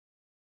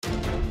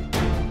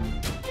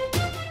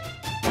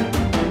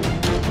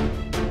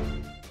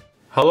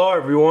Hello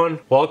everyone,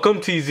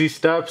 welcome to Easy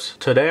Steps.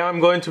 Today I'm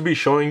going to be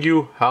showing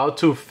you how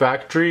to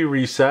factory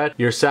reset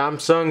your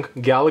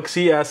Samsung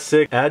Galaxy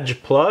S6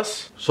 Edge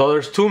Plus. So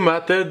there's two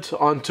methods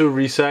onto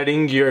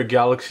resetting your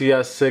Galaxy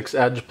S6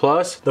 Edge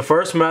Plus. The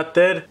first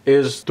method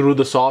is through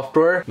the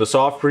software, the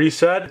soft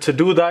reset. To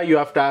do that, you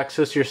have to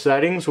access your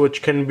settings,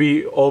 which can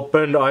be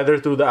opened either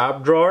through the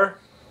app drawer,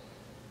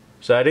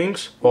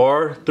 settings,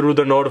 or through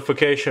the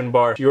notification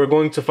bar. You are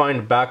going to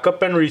find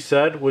backup and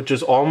reset, which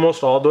is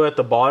almost all the way at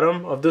the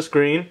bottom of the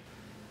screen.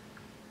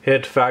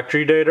 Hit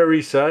factory data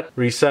reset,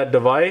 reset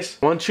device.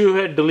 Once you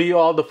hit delete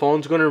all, the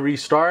phone's going to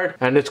restart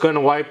and it's going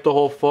to wipe the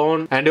whole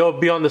phone and it'll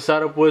be on the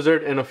setup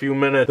wizard in a few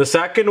minutes. The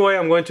second way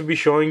I'm going to be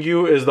showing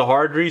you is the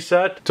hard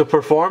reset. To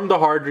perform the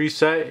hard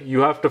reset, you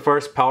have to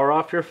first power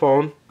off your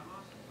phone.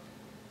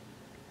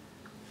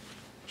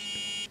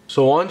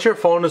 So once your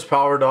phone is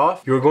powered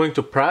off, you're going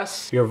to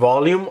press your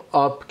volume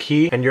up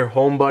key and your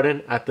home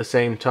button at the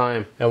same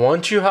time. And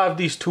once you have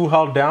these two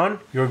held down,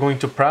 you're going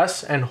to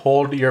press and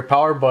hold your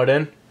power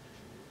button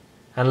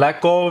and let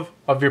go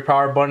of your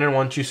power button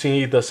once you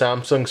see the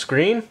Samsung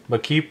screen,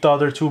 but keep the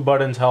other two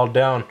buttons held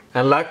down.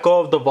 And let go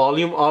of the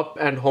volume up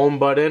and home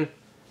button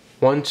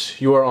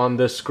once you are on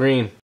this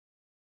screen.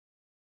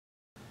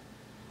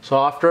 So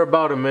after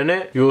about a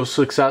minute, you will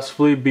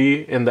successfully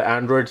be in the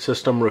Android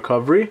system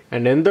recovery.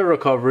 And in the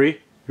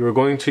recovery, you're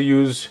going to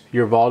use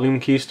your volume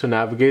keys to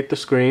navigate the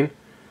screen.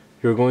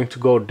 You're going to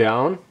go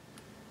down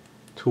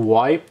to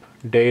wipe,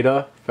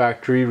 data,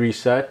 factory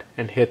reset,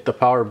 and hit the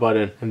power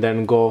button. And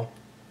then go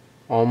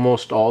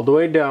almost all the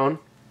way down.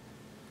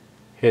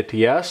 Hit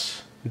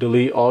yes,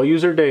 delete all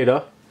user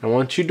data. And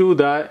once you do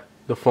that,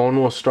 the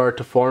phone will start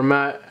to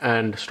format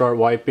and start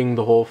wiping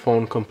the whole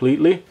phone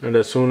completely. And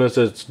as soon as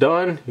it's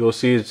done, you'll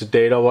see it's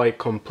data wipe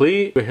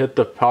complete. We hit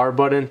the power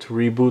button to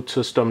reboot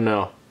system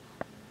now.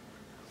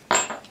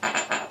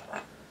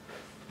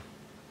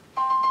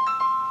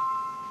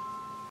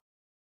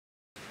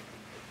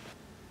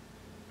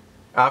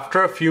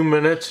 After a few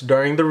minutes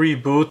during the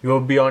reboot, you'll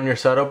be on your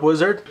setup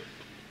wizard.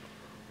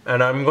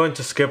 And I'm going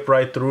to skip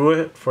right through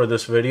it for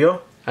this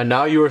video. And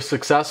now you are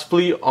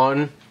successfully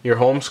on your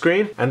home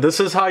screen. And this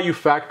is how you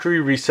factory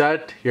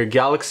reset your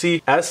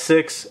Galaxy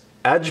S6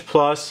 Edge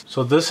Plus.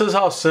 So this is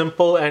how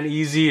simple and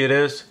easy it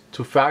is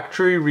to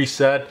factory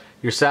reset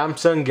your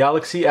Samsung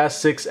Galaxy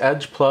S6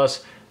 Edge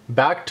Plus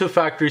back to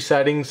factory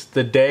settings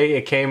the day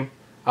it came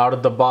out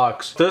of the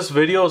box. If this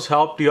video has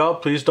helped you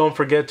out, please don't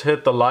forget to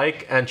hit the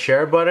like and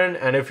share button.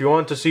 And if you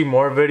want to see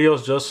more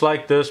videos just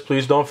like this,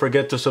 please don't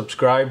forget to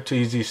subscribe to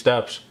Easy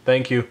Steps.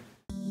 Thank you.